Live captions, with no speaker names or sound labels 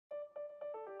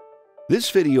This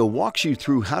video walks you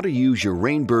through how to use your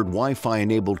Rain Bird Wi-Fi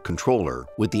enabled controller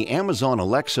with the Amazon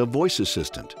Alexa voice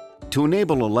assistant. To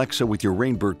enable Alexa with your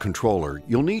Rain Bird controller,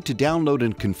 you'll need to download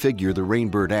and configure the Rain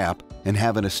Bird app and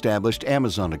have an established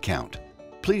Amazon account.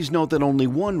 Please note that only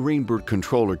one Rain Bird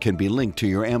controller can be linked to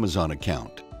your Amazon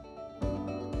account.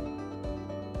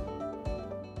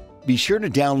 Be sure to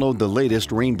download the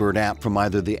latest Rain Bird app from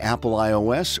either the Apple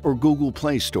iOS or Google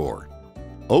Play Store.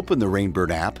 Open the Rain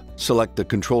Bird app, select the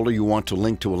controller you want to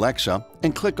link to Alexa,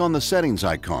 and click on the Settings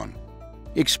icon.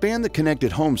 Expand the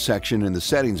Connected Home section in the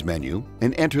Settings menu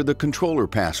and enter the controller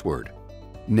password.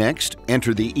 Next,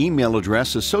 enter the email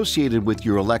address associated with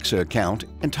your Alexa account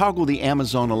and toggle the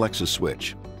Amazon Alexa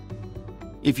switch.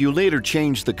 If you later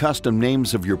change the custom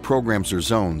names of your programs or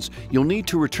zones, you'll need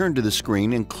to return to the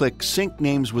screen and click Sync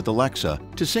Names with Alexa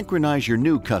to synchronize your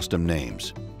new custom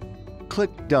names.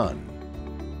 Click Done.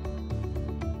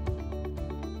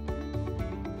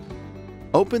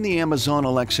 Open the Amazon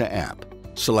Alexa app.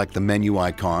 Select the menu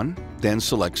icon, then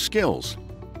select Skills.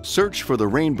 Search for the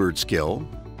Rain Bird skill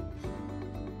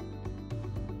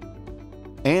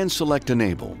and select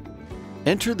Enable.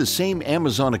 Enter the same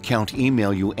Amazon account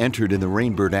email you entered in the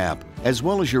Rain Bird app, as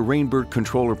well as your Rain Bird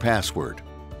controller password.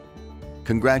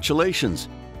 Congratulations!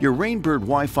 Your Rain Bird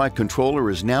Wi-Fi controller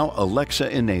is now Alexa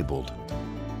enabled.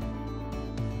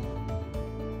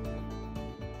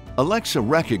 Alexa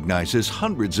recognizes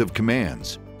hundreds of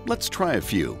commands. Let's try a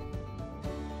few.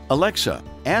 Alexa,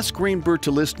 ask Rain Bird to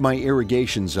list my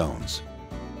irrigation zones.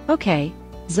 Okay.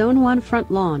 Zone 1 front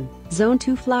lawn, Zone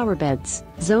 2 flower beds,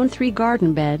 Zone 3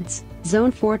 garden beds,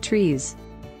 Zone 4 trees.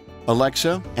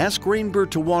 Alexa, ask Rain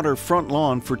Bird to water front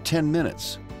lawn for 10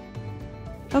 minutes.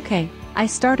 Okay, I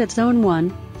start at Zone 1,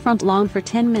 front lawn for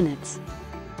 10 minutes.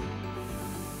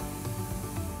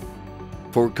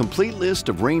 For a complete list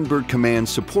of Rain Bird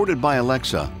commands supported by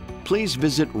Alexa, please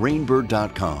visit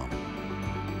rainbird.com.